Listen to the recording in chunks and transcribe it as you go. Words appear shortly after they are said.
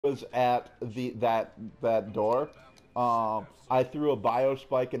was at that door. I threw a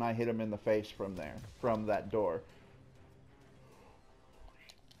biospike and I hit him in the face from there, from that door.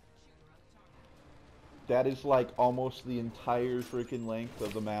 That is like almost the entire freaking length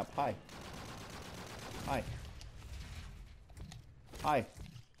of the map. Hi. Hi. Hi.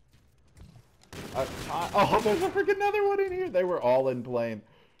 Oh, there's a freaking another one in here. They were all in plane.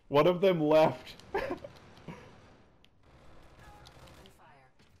 One of them left.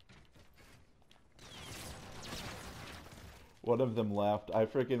 One of them left. I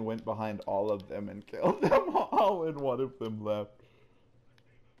freaking went behind all of them and killed them all, and one of them left.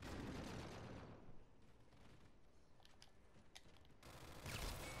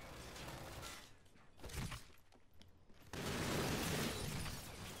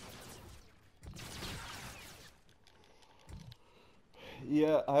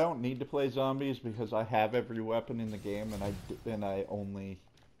 Yeah, I don't need to play zombies because I have every weapon in the game, and I only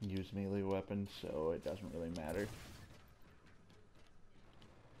use melee weapons, so it doesn't really matter.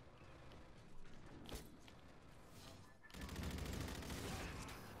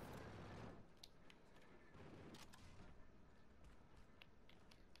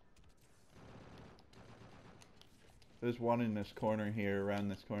 There's one in this corner here, around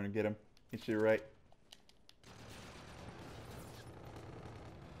this corner. Get him. He's to your right.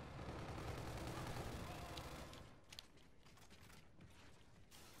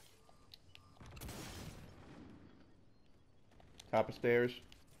 Top of stairs.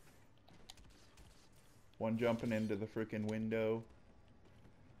 One jumping into the freaking window.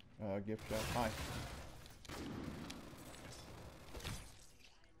 Gift shop. Hi.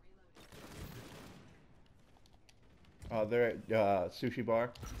 They're at sushi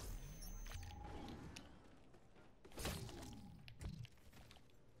bar.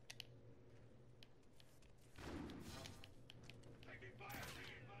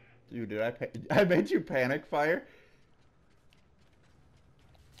 Dude, I made you panic fire?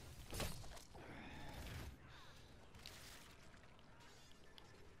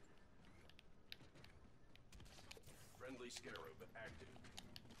 Friendly Scarab active.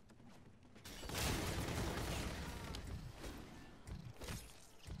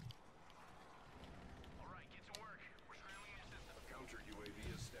 Alright, get to work. We're scrambling your system. A counter UAV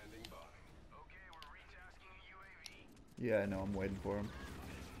is standing by. Okay, we're retasking a UAV. Yeah, I know, I'm waiting for him.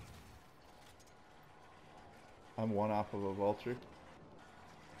 I'm one off of a vulture.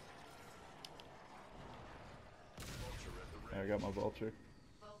 I got my vulture.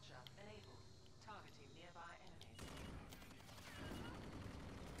 Vulture enabled. Targeting nearby enemies.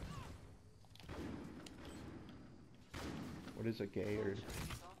 What is a Gaillard?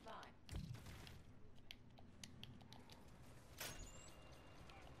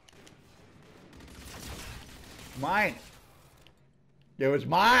 Mine! It was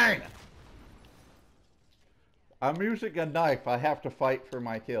mine! I'm using a knife. I have to fight for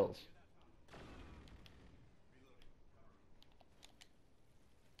my kills.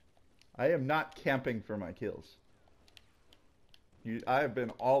 I am not camping for my kills. I have been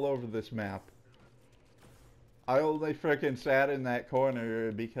all over this map. I only frickin' sat in that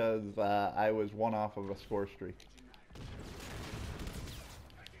corner because I was one off of a score streak.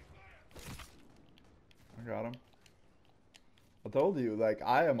 I got him. I told you, like,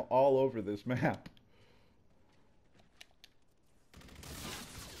 I am all over this map.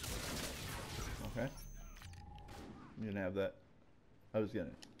 Okay. You didn't have that. I was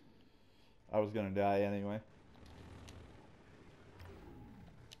gonna die anyway.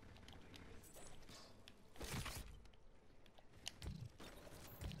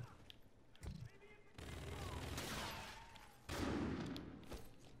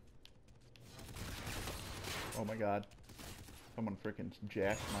 Oh my god. Someone freaking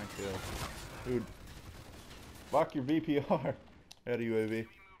jacked my kill. Dude. Fuck your VPR. Out of UAV.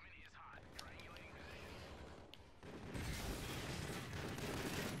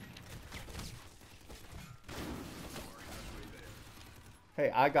 Hey,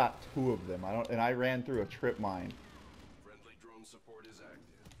 I got two of them. And I ran through a trip mine. Friendly drone support is active.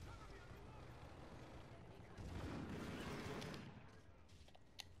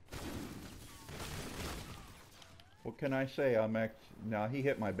 What can I say? No, he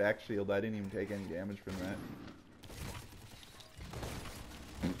hit my back shield. I didn't even take any damage from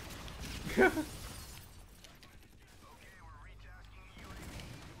that.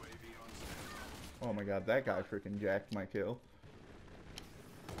 Oh my god, that guy freaking jacked my kill.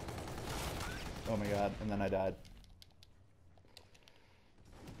 Oh my god, and then I died.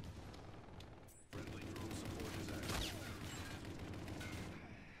 Friendly drone support is active.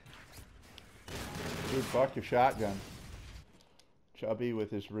 Dude, fuck your shotgun. Chubby with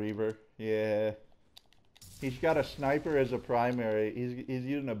his Reaver. Yeah. He's got a sniper as a primary. He's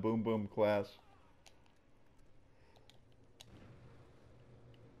using a boom boom class.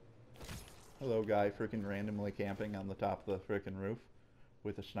 Hello, guy freaking randomly camping on the top of the freaking roof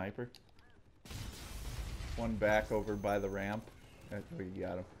with a sniper. One back over by the ramp. We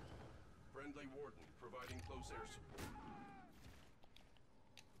got him. Friendly Warden providing close air support.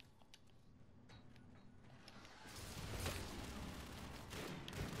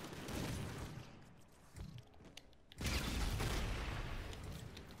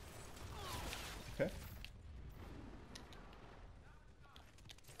 Okay.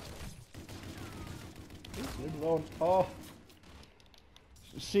 Oh.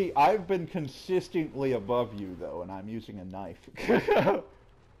 See, I've been consistently above you though, and I'm using a knife.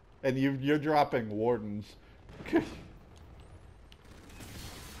 And you're dropping wardens.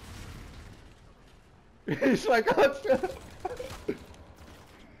 He's like, let's go.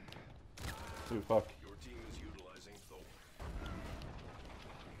 Ooh, fuck. Your team is utilizing Thor.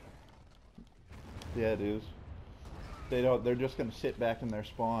 Yeah, it is. They're just gonna sit back in their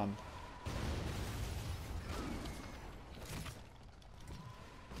spawn.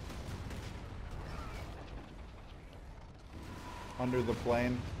 Under the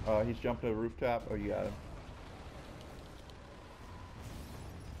plane. He's jumped a rooftop. Oh, you got him.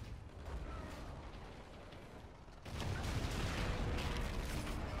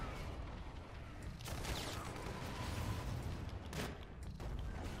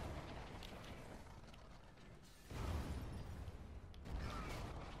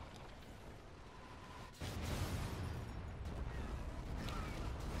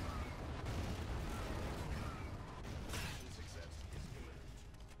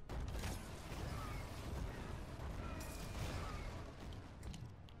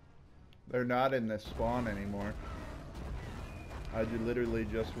 They're not in this spawn anymore. I literally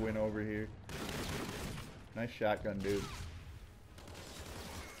just went over here. Nice shotgun, dude.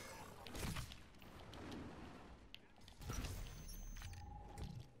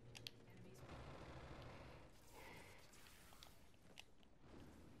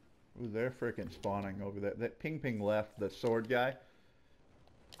 Ooh, they're freaking spawning over there. That ping ping left, the sword guy.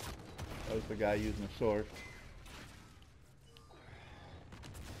 That was the guy using the sword.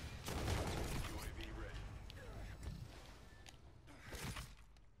 UAV ready.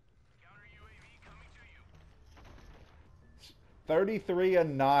 Counter UAV coming to you. 33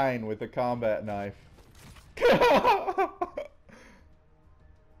 and 9 with the combat knife.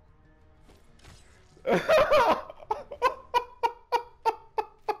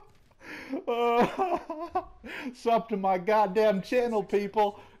 Sub to my goddamn channel,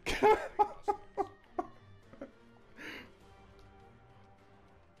 people.